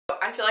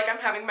I feel like I'm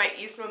having my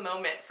Yzma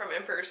moment from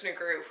Emperor's New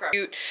Groove.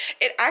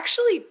 It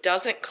actually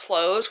doesn't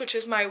close, which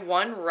is my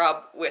one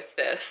rub with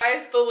this.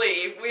 Guys,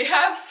 believe we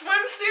have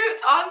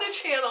swimsuits on the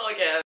channel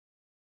again.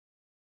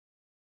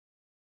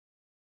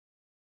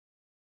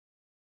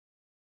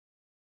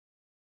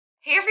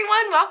 Hey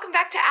everyone, welcome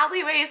back to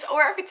Alleyways,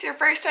 or if it's your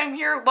first time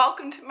here,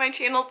 welcome to my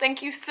channel.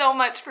 Thank you so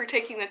much for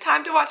taking the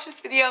time to watch this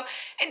video,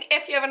 and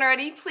if you haven't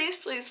already, please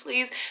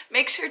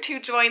make sure to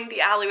join the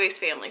Alleyways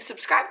family.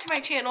 Subscribe to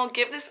my channel,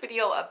 give this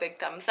video a big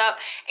thumbs up,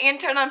 and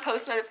turn on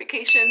post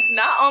notifications,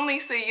 not only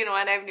so you know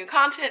when I have new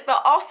content,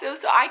 but also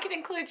so I can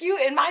include you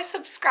in my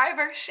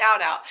subscriber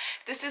shout out.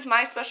 This is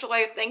my special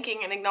way of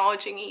thanking and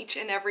acknowledging each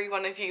and every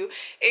one of you.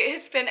 It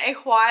has been a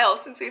while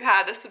since we've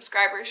had a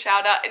subscriber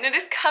shout out, and it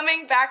is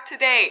coming back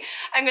today.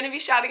 I'm going to be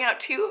shouting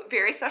out two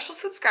very special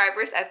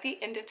subscribers at the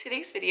end of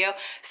today's video,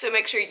 so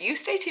make sure you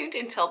stay tuned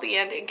until the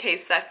end in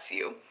case that's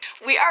you.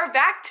 We are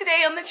back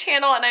today on the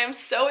channel, and I am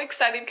so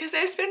excited because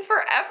it's been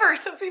forever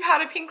since we've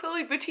had a Pink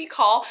Lily boutique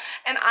haul,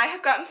 and I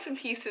have gotten some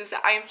pieces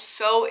that I am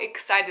so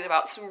excited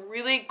about. Some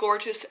really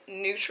gorgeous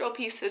neutral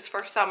pieces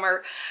for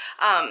summer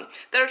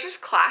that are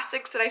just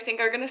classics that I think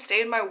are going to stay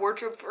in my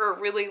wardrobe for a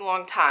really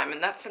long time,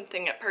 and that's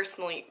something that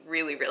personally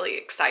really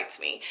excites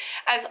me.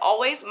 As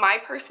always, my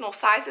personal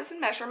sizes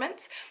and measurements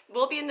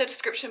will be in the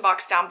description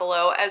box down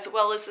below, as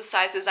well as the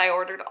sizes I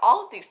ordered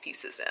all of these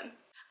pieces in.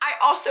 I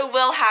also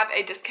will have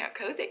a discount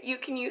code that you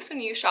can use when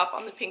you shop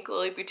on the Pink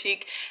Lily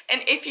boutique,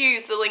 and if you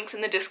use the links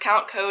in the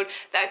discount code,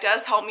 that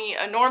does help me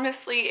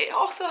enormously. It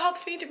also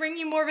helps me to bring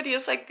you more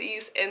videos like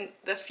these in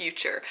the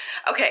future.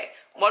 Okay,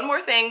 one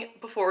more thing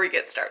before we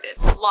get started.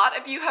 A lot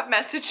of you have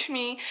messaged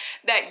me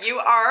that you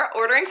are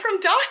ordering from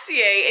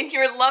Dossier and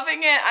you're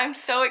loving it. I'm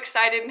so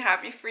excited and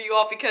happy for you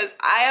all because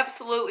I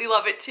absolutely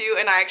love it too,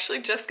 and I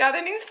actually just got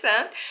a new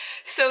scent.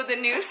 So the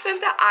new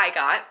scent that I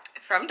got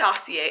from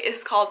Dossier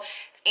is called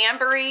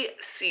Ambery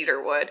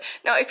Cedarwood.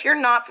 Now, if you're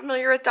not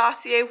familiar with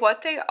Dossier,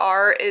 what they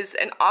are is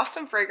an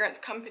awesome fragrance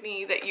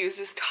company that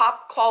uses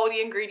top quality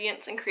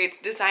ingredients and creates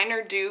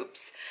designer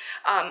dupes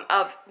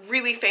of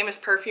really famous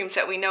perfumes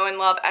that we know and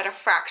love at a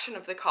fraction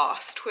of the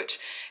cost, which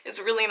is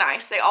really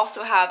nice. They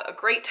also have a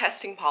great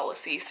testing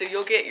policy, so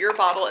you'll get your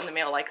bottle in the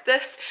mail like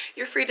this.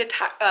 You're free to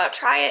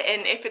try it,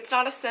 and if it's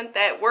not a scent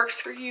that works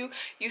for you,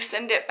 you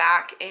send it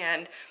back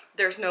and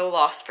there's no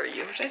loss for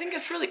you, which I think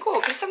is really cool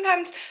because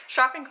sometimes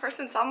shopping for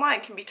scents online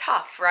can be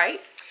tough,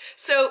 right?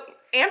 So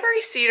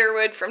Ambery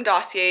Cedarwood from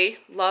Dossier,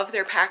 love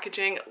their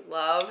packaging,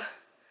 love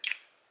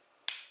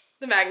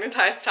the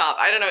magnetized top.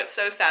 I don't know, it's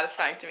so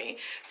satisfying to me.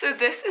 So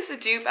this is a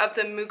dupe of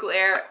the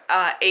Mugler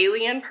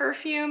Alien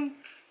perfume,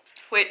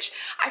 which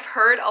I've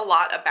heard a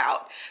lot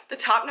about. The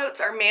top notes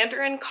are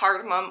mandarin,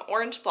 cardamom,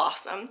 orange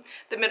blossom.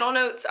 The middle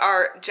notes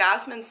are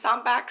jasmine,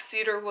 sambac,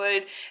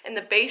 cedarwood, and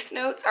the base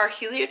notes are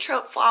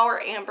heliotrope, flower,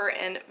 amber,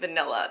 and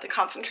vanilla. The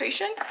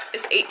concentration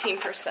is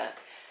 18%.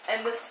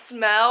 And the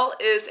smell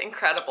is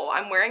incredible.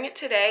 I'm wearing it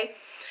today,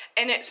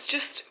 and it's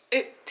just,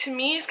 to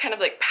me, it's kind of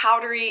like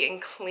powdery and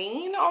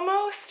clean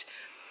almost.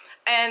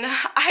 And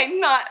I'm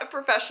not a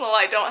professional.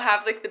 I don't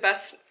have like the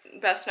best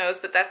nose,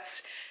 but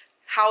that's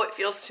how it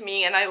feels to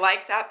me, and I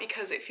like that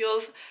because it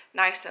feels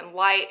nice and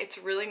light. It's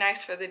really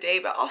nice for the day,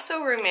 but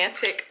also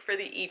romantic for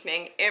the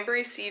evening.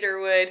 Ambery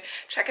Cedarwood,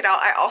 check it out.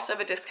 I also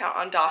have a discount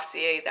on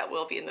Dossier that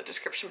will be in the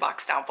description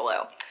box down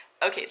below.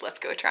 Okay, let's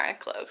go try on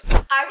clothes.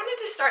 I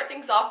wanted to start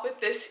things off with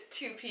this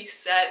two-piece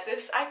set.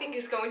 This, I think,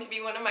 is going to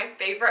be one of my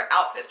favorite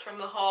outfits from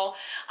the haul.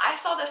 I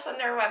saw this on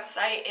their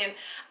website and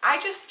I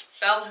just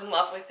fell in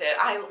love with it.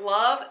 I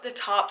love the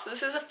top. So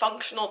this is a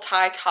functional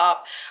tie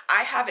top.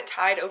 I have it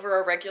tied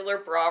over a regular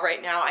bra right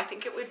now. I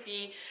think it would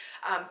be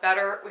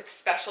better with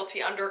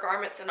specialty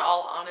undergarments, in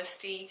all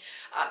honesty,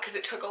 because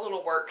it took a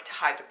little work to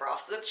hide the bra.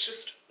 So that's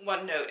just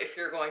one note. If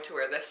you're going to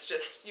wear this,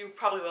 you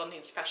probably will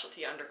need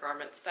specialty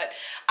undergarments. But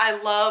I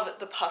love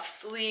the puff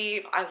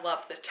sleeve. I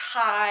love the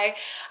tie.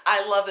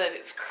 I love that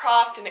it's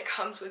cropped and it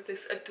comes with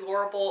this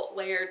adorable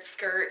layered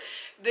skirt.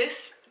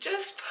 This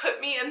just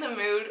put me in the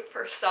mood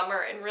for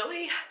summer and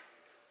really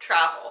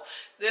travel.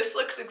 This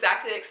looks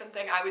exactly like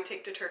something I would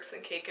take to Turks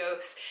and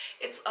Caicos.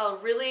 It's a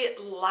really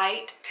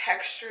light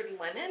textured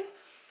linen.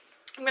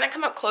 I'm gonna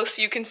come up close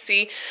so you can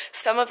see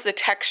some of the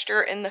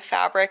texture in the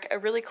fabric. A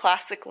really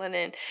classic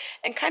linen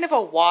and kind of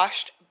a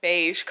washed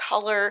beige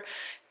color.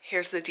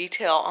 Here's the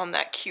detail on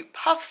that cute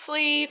puff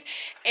sleeve,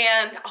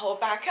 and I'll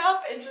back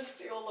up and just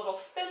do a little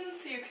spin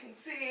so you can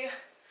see.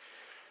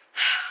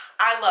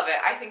 I love it.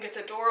 I think it's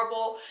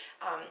adorable,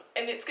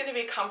 and it's going to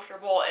be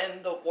comfortable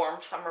in the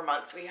warm summer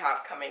months we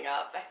have coming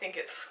up. I think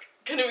it's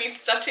gonna be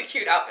such a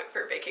cute outfit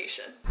for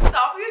vacation.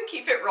 Thought we would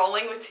keep it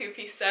rolling with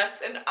two-piece sets,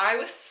 and I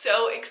was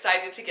so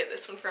excited to get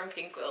this one from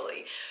Pink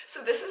Lily.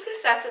 So this is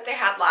a set that they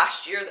had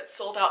last year that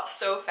sold out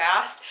so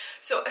fast.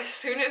 So as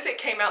soon as it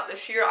came out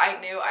this year, I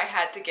knew I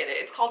had to get it.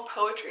 It's called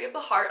Poetry of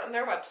the Heart on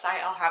their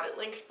website. I'll have it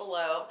linked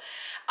below.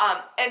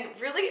 And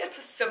really it's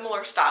a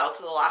similar style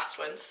to the last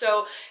one.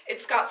 So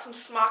it's got some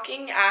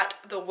smocking at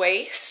the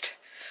waist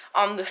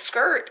on the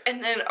skirt,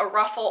 and then a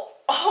ruffle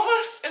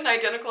almost an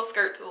identical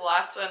skirt to the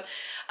last one,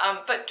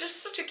 but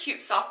just such a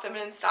cute, soft,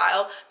 feminine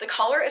style. The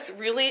color is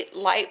really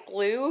light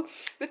blue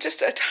with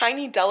just a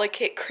tiny,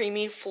 delicate,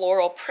 creamy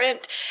floral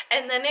print,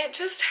 and then it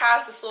just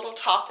has this little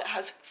top that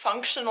has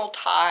functional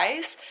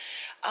ties.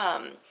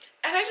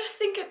 And I just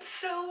think it's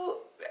so,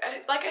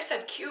 like I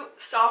said, cute,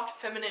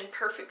 soft, feminine,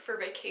 perfect for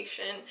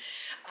vacation.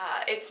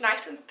 It's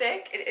nice and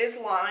thick. It is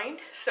lined,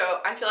 so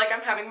I feel like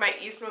I'm having my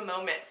Yzma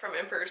moment from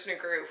Emperor's New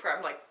Groove, where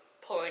I'm like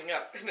pulling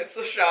up and it's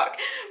a shock.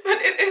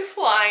 But it is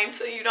lined,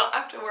 so you don't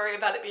have to worry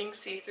about it being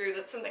see-through.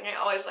 That's something I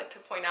always like to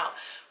point out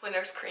when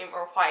there's cream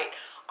or white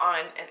on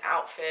an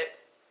outfit.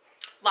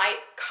 Light,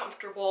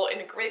 comfortable,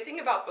 and a great thing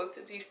about both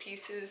of these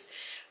pieces,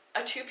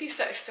 a two-piece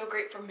set is so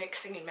great for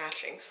mixing and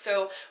matching.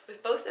 So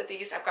with both of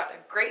these, I've got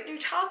a great new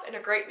top and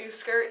a great new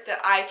skirt that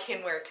I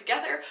can wear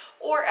together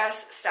or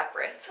as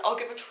separates. I'll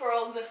give a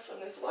twirl on this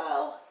one as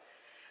well.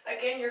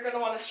 Again, you're going to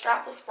want a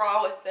strapless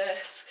bra with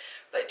this,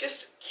 but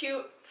just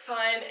cute,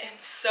 fun, and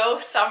so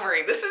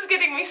summery. This is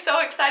getting me so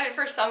excited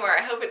for summer.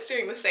 I hope it's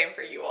doing the same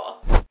for you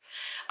all.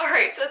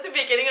 Alright, so at the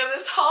beginning of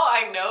this haul,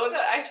 I know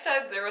that I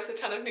said there was a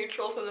ton of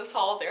neutrals in this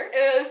haul. There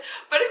is,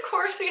 but of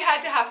course we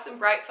had to have some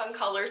bright, fun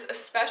colors,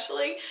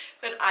 especially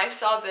when I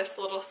saw this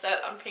little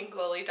set on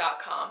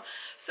pinklily.com.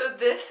 So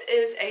this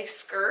is a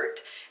skirt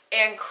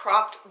and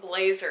cropped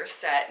blazer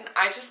set, and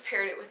I just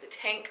paired it with a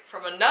tank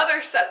from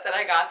another set that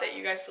I got that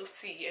you guys will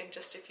see in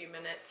just a few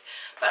minutes.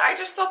 But I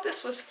just thought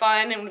this was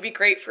fun and would be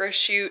great for a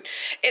shoot.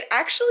 It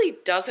actually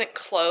doesn't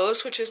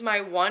close, which is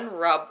my one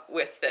rub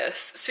with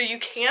this. So you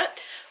can't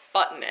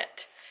button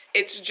it.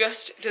 It's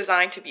just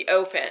designed to be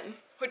open,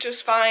 which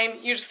is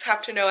fine. You just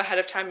have to know ahead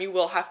of time you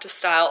will have to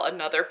style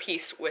another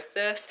piece with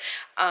this.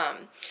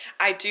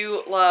 I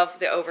do love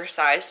the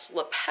oversized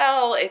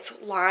lapel. It's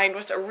lined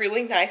with a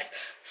really nice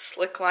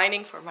slick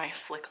lining for my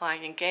slick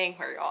lining gang.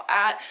 Where y'all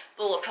at?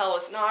 The lapel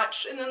is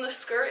notched, and then the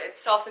skirt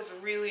itself is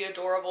really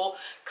adorable,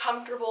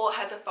 comfortable. It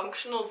has a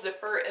functional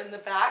zipper in the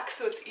back,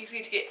 so it's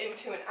easy to get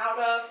into and out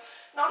of.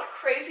 Not a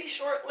crazy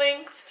short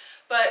length,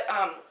 but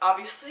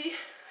obviously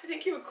I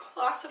think you would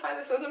classify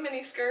this as a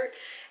mini skirt.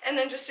 And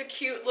then just a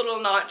cute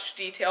little notch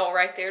detail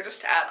right there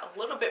just to add a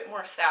little bit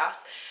more sass.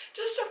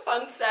 Just a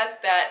fun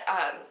set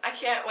that I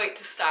can't wait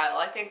to style.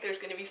 I think there's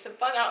going to be some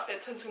fun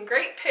outfits and some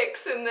great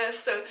pics in this,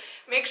 so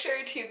make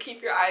sure to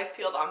keep your eyes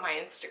peeled on my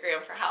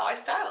Instagram for how I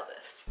style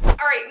this.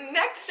 Alright,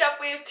 next up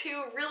we have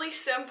two really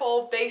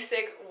simple,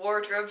 basic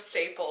wardrobe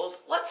staples.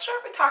 Let's start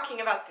with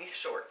talking about these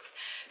shorts.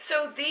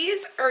 So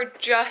these are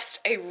just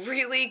a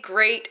really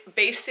great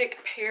basic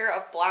pair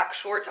of black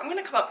shorts. I'm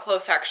going to come up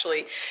close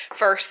actually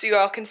first so you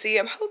all can see.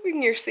 I'm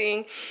hoping you're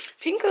seeing.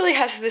 Pink Lily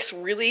has this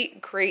really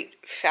great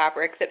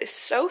fabric that is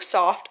so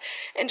soft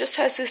and just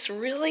has this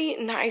really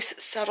nice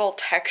subtle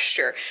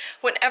texture.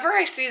 Whenever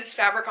I see this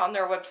fabric on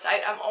their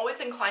website, I'm always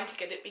inclined to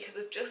get it because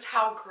of just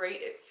how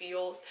great it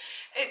feels.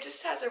 It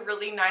just has a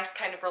really nice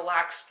kind of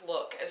relaxed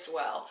look as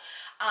well.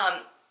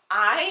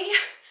 I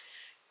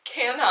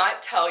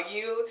cannot tell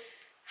you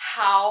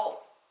how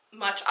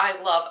much I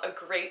love a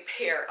great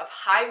pair of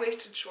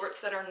high-waisted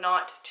shorts that are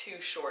not too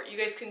short. You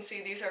guys can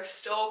see these are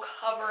still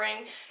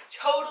covering,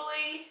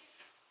 totally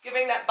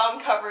giving that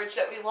bum coverage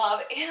that we love,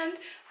 and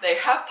they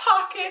have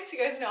pockets. You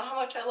guys know how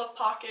much I love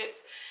pockets.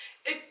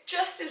 It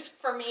just is,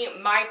 for me,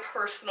 my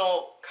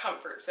personal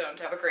comfort zone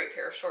to have a great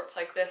pair of shorts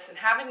like this, and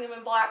having them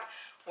in black,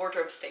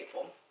 wardrobe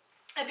staple.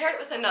 I paired it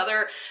with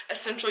another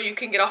essential you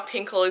can get off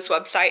Pink Lily's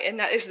website, and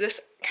that is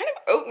this kind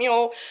of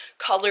oatmeal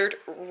colored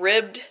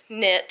ribbed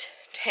knit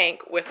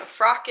tank with a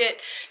frocket.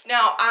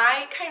 Now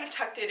I kind of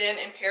tucked it in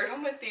and paired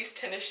them with these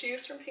tennis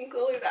shoes from Pink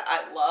Lily that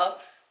I love.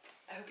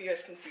 I hope you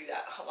guys can see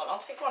that. Hold on, I'll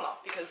take one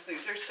off because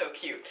these are so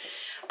cute.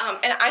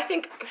 And I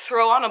think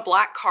throw on a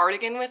black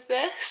cardigan with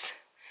this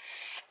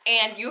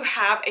and you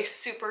have a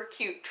super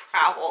cute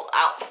travel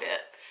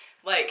outfit.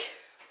 Like,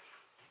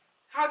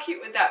 how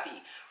cute would that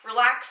be?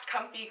 Relaxed,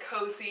 comfy,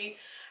 cozy,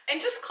 and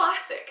just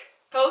classic.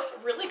 Both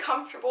really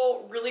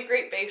comfortable, really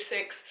great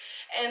basics.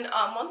 And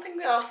one thing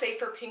that I'll say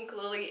for Pink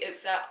Lily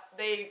is that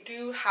they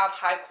do have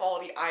high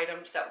quality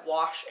items that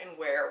wash and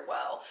wear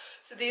well.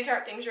 So these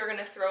aren't things you're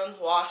gonna throw in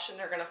the wash and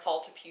they're gonna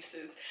fall to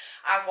pieces.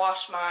 I've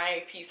washed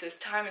my pieces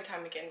time and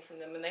time again from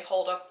them and they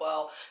hold up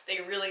well. They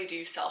really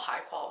do sell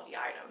high quality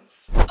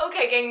items.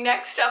 Okay gang,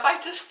 next up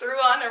I just threw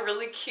on a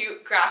really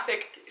cute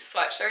graphic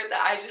sweatshirt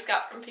that I just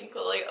got from Pink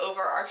Lily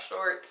over our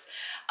shorts.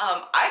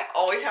 I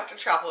always have to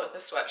travel with a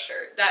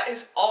sweatshirt. That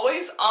is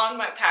always on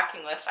my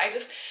packing list. I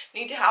just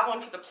need to have one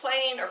for the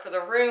plane or for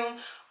the room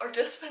or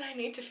just when I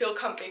need to feel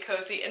comfy,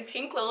 cozy, and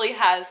Pink Lily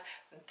has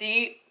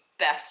the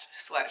best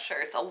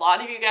sweatshirts. A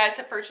lot of you guys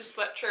have purchased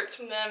sweatshirts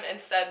from them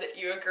and said that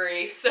you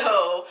agree,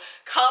 so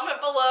comment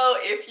below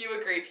if you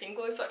agree. Pink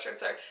Lily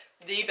sweatshirts are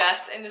the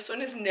best, and this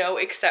one is no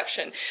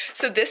exception.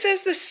 So this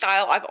is the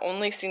style I've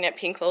only seen at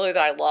Pink Lily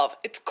that I love.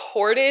 It's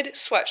corded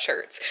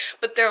sweatshirts,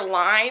 but they're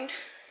lined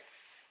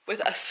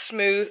with a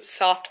smooth,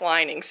 soft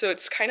lining. So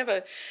it's kind of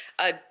a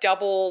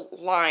double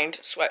lined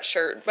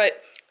sweatshirt,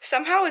 but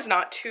somehow is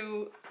not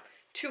too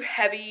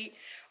heavy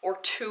or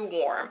too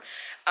warm,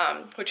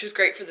 which is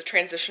great for the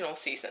transitional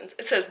seasons.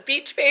 It says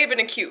Beach Babe in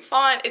a cute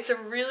font. It's a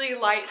really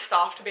light,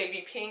 soft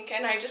baby pink,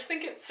 and I just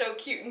think it's so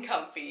cute and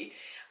comfy.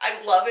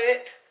 I love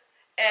it,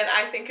 and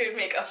I think it would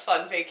make a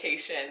fun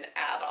vacation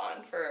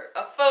add-on for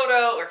a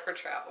photo or for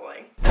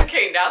traveling.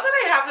 Okay, now that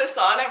I have this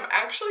on, I'm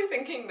actually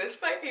thinking this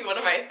might be one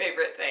of my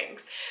favorite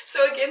things.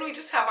 So again, we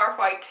just have our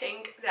white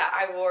tank that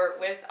I wore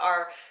with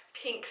our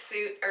pink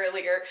suit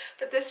earlier,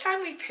 but this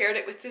time we paired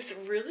it with this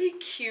really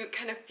cute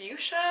kind of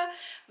fuchsia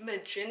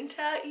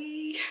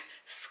magenta-y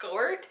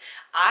skirt.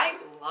 I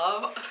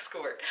love a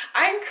skirt.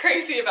 I'm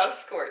crazy about a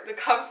skirt. The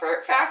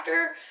comfort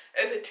factor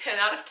is a 10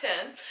 out of 10.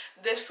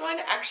 This one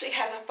actually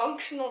has a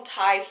functional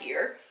tie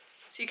here,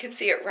 so you can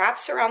see it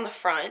wraps around the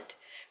front,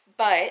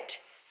 but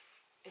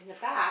in the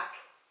back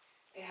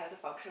it has a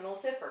functional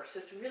zipper, so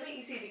it's really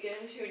easy to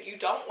get into, and you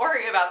don't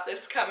worry about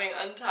this coming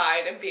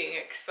untied and being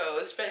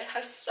exposed. But it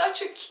has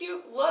such a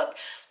cute look.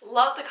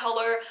 Love the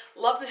color,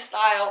 love the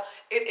style.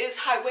 It is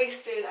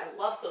high-waisted. I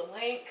love the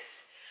length.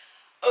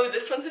 Oh,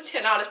 this one's a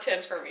 10 out of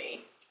 10 for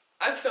me.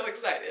 I'm so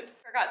excited.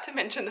 Forgot to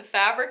mention the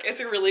fabric is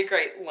a really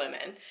great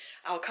linen.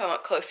 I'll come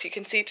up close so you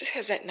can see it just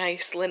has that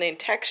nice linen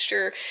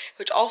texture,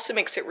 which also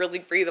makes it really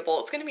breathable.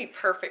 It's going to be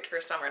perfect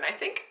for summer, and I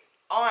think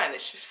on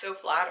it's just so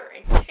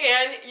flattering.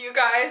 Can you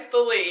guys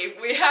believe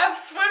we have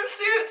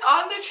swimsuits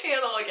on the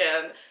channel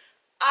again?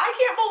 I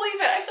can't believe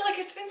it. I feel like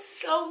it's been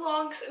so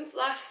long since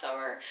last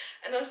summer,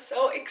 and I'm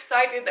so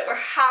excited that we're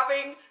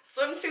having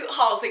swimsuit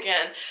hauls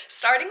again.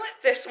 Starting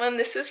with this one,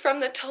 this is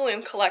from the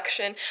Tulum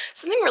collection.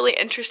 Something really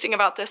interesting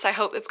about this, I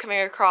hope that's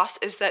coming across,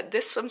 is that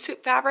this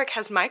swimsuit fabric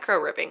has micro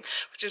ribbing,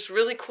 which is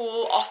really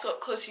cool. Also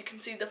up close you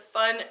can see the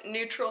fun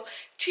neutral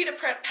cheetah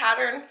print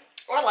pattern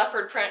or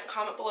leopard print.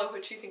 Comment below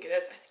which you think it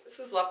is. I think this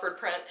is leopard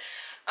print.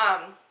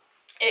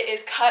 It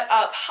is cut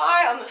up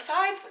high on the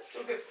sides, but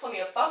still gives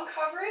plenty of bum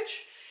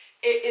coverage.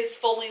 It is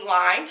fully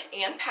lined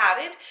and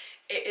padded.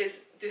 It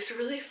is this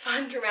really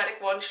fun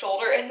dramatic one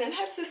shoulder, and then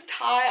has this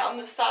tie on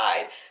the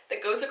side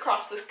that goes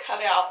across this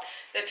cutout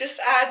that just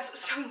adds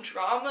some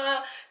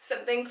drama,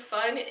 something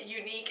fun,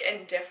 unique,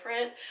 and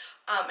different.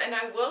 And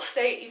I will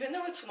say, even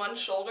though it's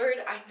one-shouldered,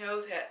 I know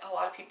that a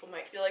lot of people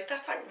might feel like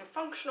that's not even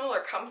functional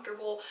or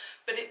comfortable,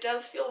 but it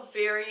does feel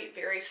very,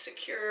 very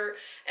secure,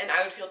 and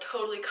I would feel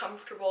totally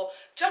comfortable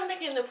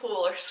jumping in the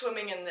pool or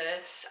swimming in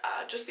this,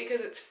 just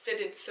because it's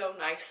fitted so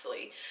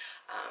nicely.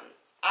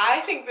 I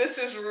think this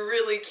is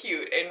really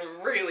cute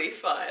and really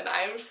fun.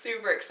 I am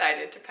super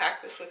excited to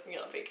pack this with me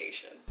on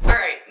vacation. All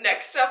right,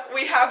 next up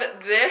we have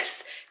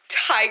this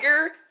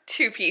tiger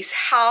two-piece.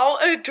 How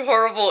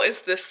adorable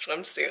is this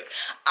swimsuit?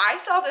 I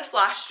saw this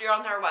last year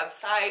on their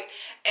website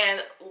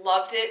and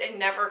loved it and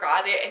never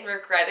got it and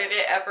regretted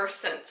it ever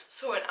since.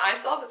 So when I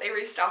saw that they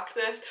restocked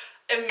this,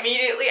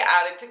 immediately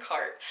added to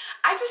cart.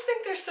 I just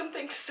think there's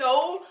something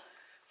so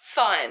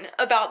fun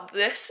about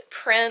this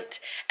print,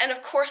 and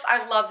of course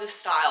I love this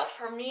style.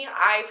 For me,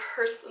 I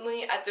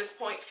personally at this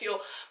point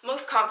feel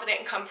most confident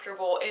and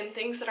comfortable in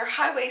things that are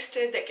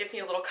high-waisted, that give me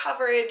a little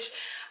coverage,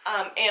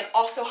 and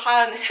also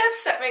high on the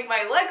hips that make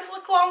my legs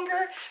look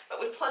longer, but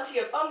with plenty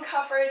of bum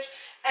coverage.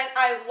 And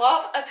I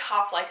love a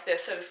top like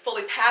this that is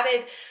fully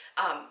padded,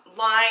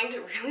 lined,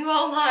 really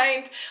well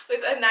lined,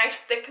 with a nice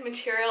thick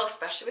material,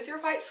 especially with your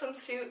white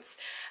swimsuits,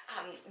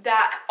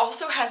 that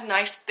also has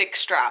nice thick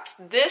straps.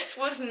 This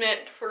was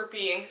meant for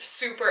being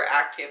super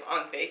active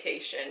on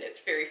vacation.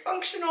 It's very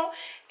functional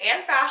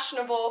and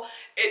fashionable.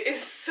 It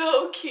is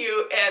so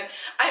cute, and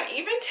I'm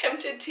even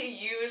tempted to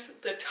use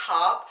the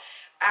top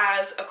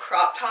as a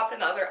crop top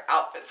in other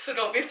outfits, so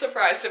don't be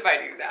surprised if I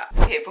do that.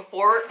 Okay,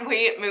 before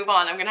we move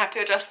on, I'm gonna have to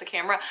adjust the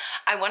camera.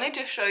 I wanted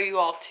to show you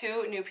all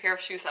two new pair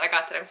of shoes that I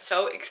got that I'm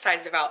so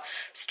excited about.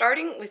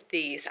 Starting with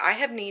these, I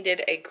have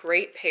needed a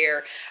great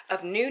pair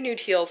of new Nude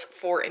Heels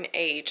for an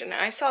age, and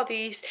I saw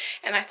these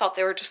and I thought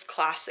they were just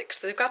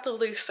classics. So they've got the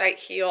lucite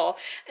heel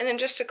and then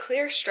just a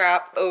clear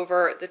strap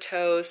over the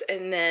toes,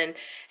 and then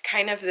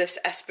kind of this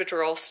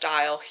espadrille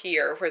style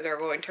here where they're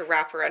going to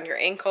wrap around your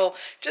ankle.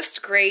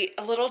 Just great,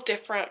 a little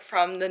different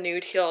from the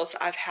Nude Heels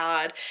I've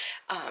had.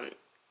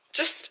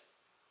 Just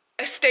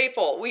a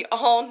staple we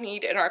all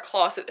need in our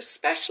closet,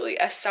 especially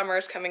as summer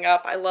is coming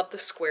up. I love the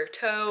square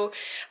toe.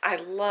 I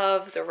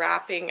love the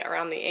wrapping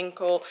around the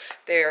ankle.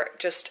 They're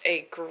just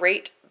a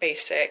great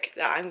basic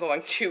that I'm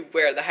going to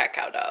wear the heck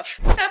out of.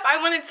 Except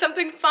I wanted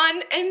something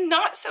fun and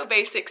not so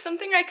basic,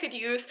 something I could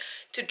use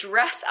to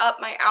dress up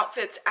my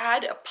outfits,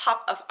 add a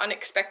pop of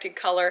unexpected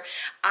color.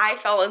 I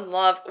fell in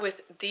love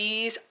with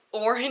these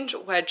orange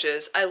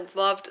wedges. I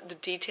loved the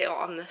detail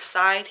on the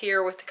side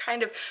here with the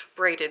kind of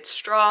braided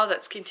straw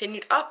that's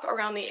continued up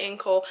around the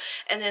ankle,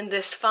 and then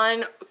this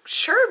fun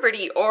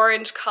sherbety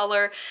orange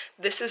color.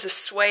 This is a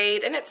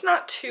suede, and it's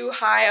not too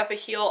high of a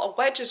heel. A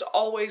wedge is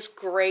always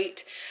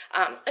great,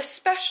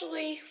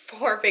 especially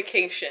for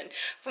vacation.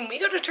 When we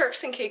go to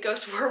Turks and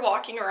Caicos, we're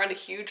walking around a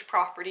huge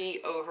property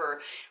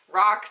over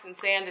rocks and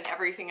sand and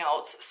everything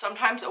else,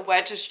 sometimes a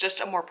wedge is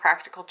just a more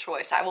practical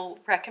choice. I will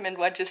recommend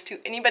wedges to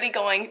anybody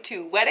going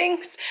to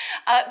weddings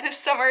this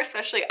summer,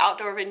 especially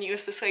outdoor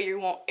venues. This way you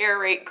won't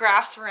aerate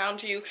grass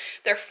around you.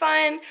 They're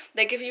fun,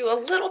 they give you a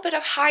little bit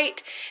of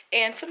height,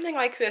 and something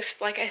like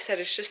this, like I said,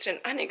 is just an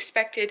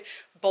unexpected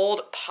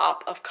bold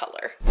pop of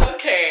color.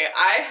 Okay,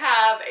 I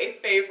have a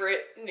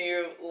favorite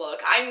new look.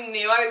 I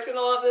knew I was gonna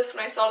love this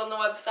when I saw it on the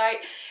website.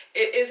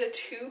 It is a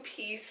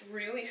two-piece,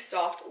 really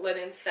soft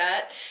linen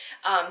set.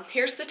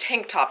 Here's the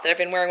tank top that I've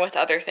been wearing with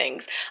other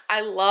things.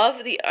 I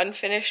love the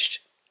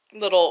unfinished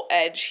little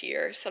edge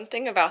here.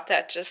 Something about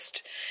that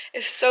just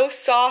is so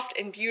soft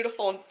and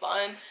beautiful and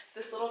fun.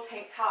 This little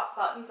tank top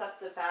buttons up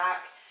the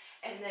back,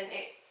 and then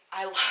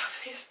I love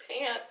these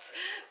pants.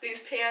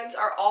 These pants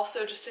are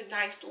also just a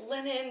nice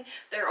linen.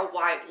 They're a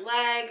wide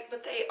leg,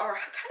 but they are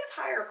kind of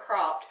higher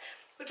cropped,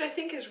 which I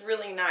think is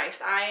really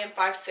nice. I am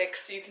 5'6",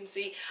 so you can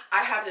see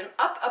I have them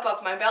up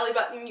above my belly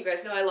button. You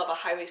guys know I love a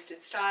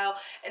high-waisted style,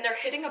 and they're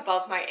hitting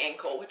above my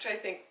ankle, which I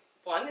think,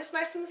 one, is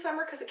nice in the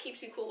summer because it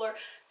keeps you cooler.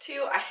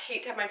 Two, I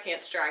hate to have my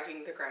pants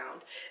dragging the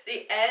ground.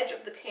 The edge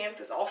of the pants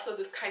is also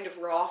this kind of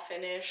raw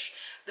finish.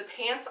 The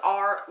pants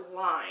are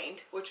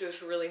lined, which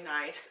is really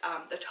nice.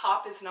 The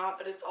top is not,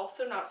 but it's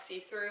also not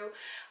see-through.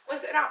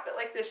 With an outfit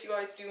like this, you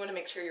always do want to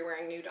make sure you're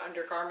wearing nude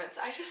undergarments.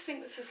 I just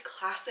think this is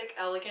classic,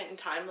 elegant, and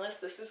timeless.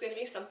 This is going to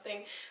be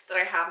something that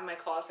I have in my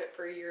closet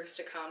for years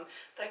to come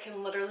that I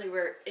can literally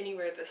wear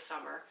anywhere this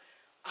summer.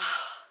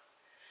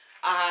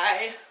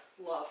 I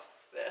love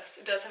this.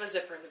 It does have a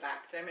zipper in the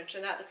back. Did I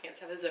mention that? The pants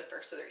have a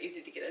zipper, so they're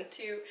easy to get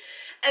into.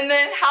 And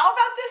then how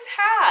about this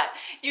hat?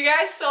 You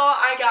guys saw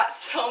I got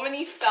so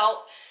many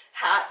felt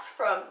hats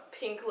from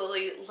Pink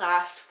Lily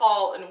last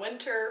fall and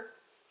winter.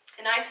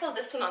 And I saw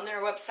this one on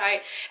their website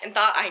and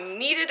thought I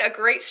needed a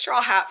great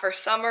straw hat for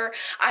summer.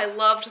 I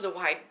loved the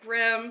wide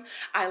brim.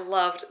 I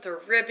loved the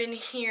ribbon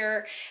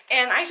here.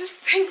 And I just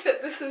think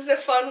that this is a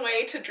fun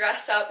way to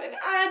dress up and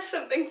add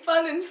something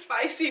fun and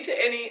spicy to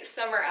any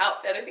summer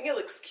outfit. I think it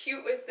looks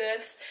cute with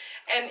this,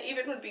 and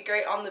even would be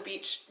great on the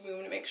beach. We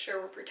want to make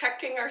sure we're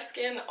protecting our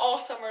skin all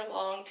summer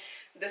long.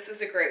 This is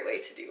a great way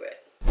to do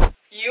it.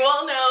 You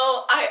all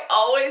know I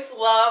always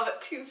love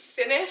to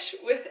finish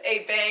with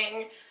a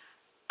bang.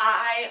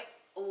 I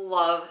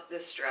love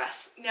this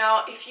dress.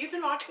 Now, if you've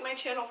been watching my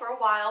channel for a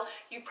while,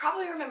 you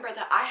probably remember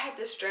that I had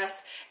this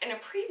dress in a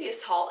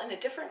previous haul in a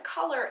different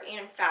color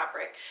and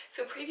fabric.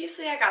 So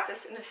previously I got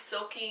this in a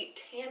silky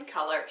tan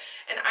color,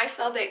 and I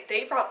saw that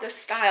they brought this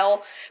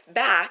style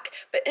back,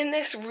 but in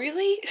this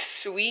really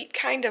sweet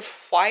kind of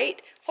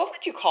white. What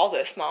would you call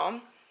this,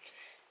 Mom?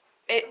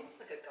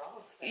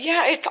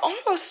 Yeah, it's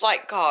almost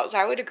like gauze,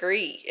 I would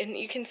agree. And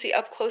you can see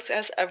up close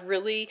as a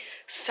really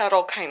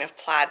subtle kind of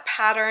plaid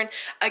pattern.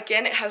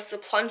 Again, it has the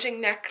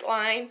plunging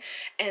neckline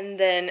and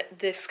then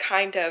this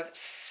kind of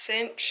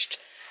cinched,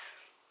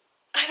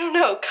 I don't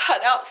know,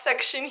 cut out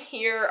section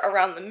here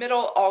around the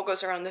middle. All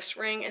goes around this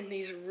ring, and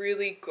these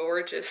really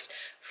gorgeous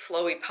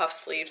flowy puff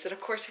sleeves that,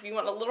 of course, if you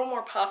want a little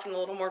more puff and a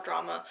little more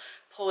drama,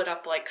 pull it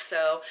up like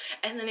so.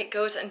 And then it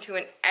goes into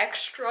an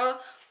extra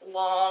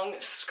long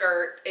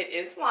skirt. It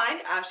is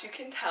lined, as you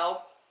can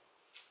tell,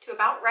 to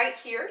about right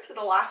here to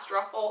the last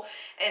ruffle,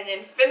 and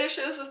then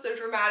finishes with the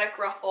dramatic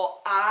ruffle.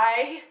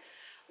 I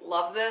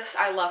love this.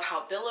 I love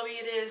how billowy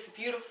it is,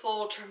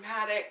 beautiful,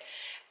 dramatic,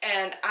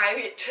 and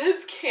I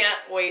just can't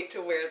wait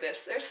to wear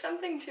this. There's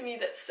something to me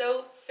that's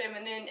so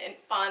feminine and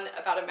fun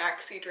about a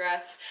maxi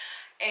dress,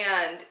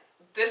 and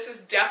this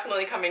is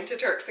definitely coming to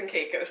Turks and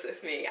Caicos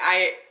with me.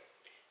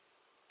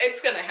 It's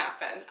gonna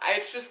happen.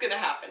 It's just gonna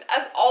happen.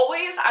 As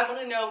always, I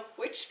want to know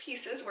which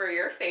pieces were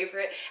your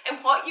favorite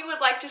and what you would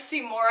like to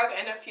see more of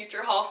in a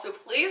future haul, so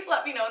please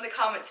let me know in the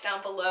comments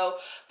down below.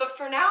 But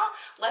for now,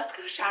 let's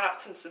go shout out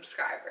some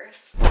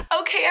subscribers.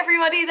 Okay,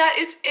 everybody, that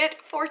is it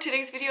for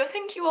today's video.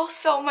 Thank you all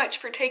so much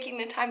for taking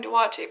the time to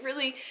watch. It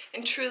really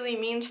and truly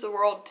means the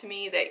world to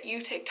me that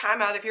you take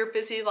time out of your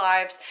busy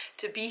lives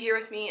to be here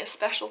with me. A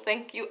special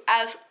thank you,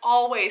 as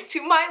always,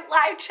 to my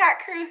live chat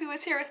crew who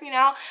is here with me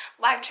now.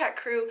 Live chat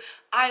crew,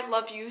 I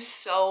love you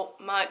so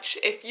much.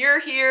 If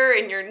you're here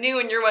and you're new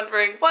and you're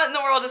wondering what in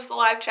the world is the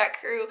live chat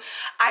crew,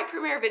 I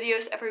premiere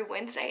videos every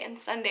Wednesday and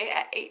Sunday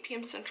at 8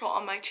 p.m. Central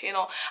on my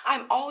channel.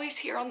 I'm always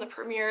here on the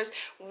premieres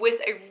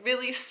with a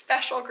really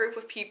special group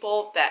of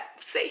people that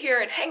sit here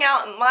and hang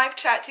out and live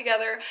chat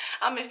together.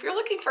 If you're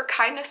looking for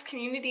kindness,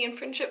 community, and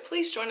friendship,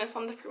 please join us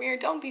on the premiere.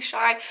 Don't be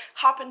shy.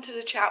 Hop into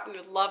the chat. We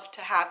would love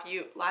to have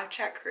you. Live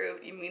chat crew,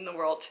 you mean the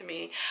world to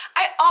me.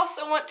 I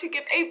also want to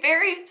give a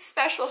very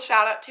special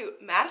shout out to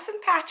Madison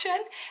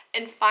Patchen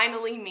and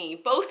Finally Me.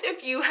 Both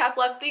of you have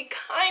left the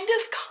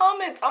kindest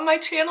comments on my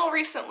channel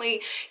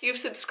recently. You've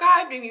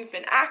subscribed and you've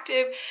been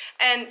active,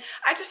 and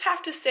I just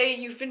have to say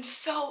you've been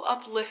so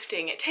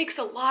uplifting. It takes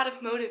a lot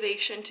of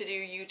motivation to do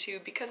YouTube.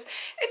 YouTube because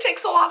it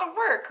takes a lot of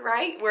work,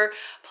 right? We're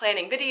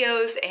planning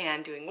videos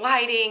and doing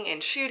lighting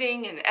and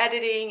shooting and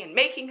editing and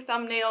making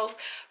thumbnails,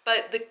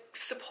 but the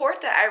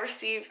support that I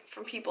receive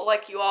from people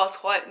like you all is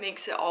what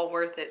makes it all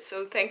worth it.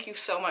 So thank you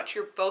so much.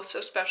 You're both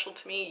so special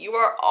to me. You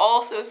are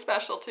all so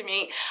special to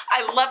me.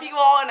 I love you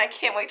all, and I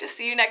can't wait to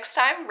see you next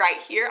time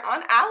right here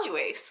on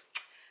Alleyways.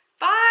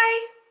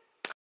 Bye!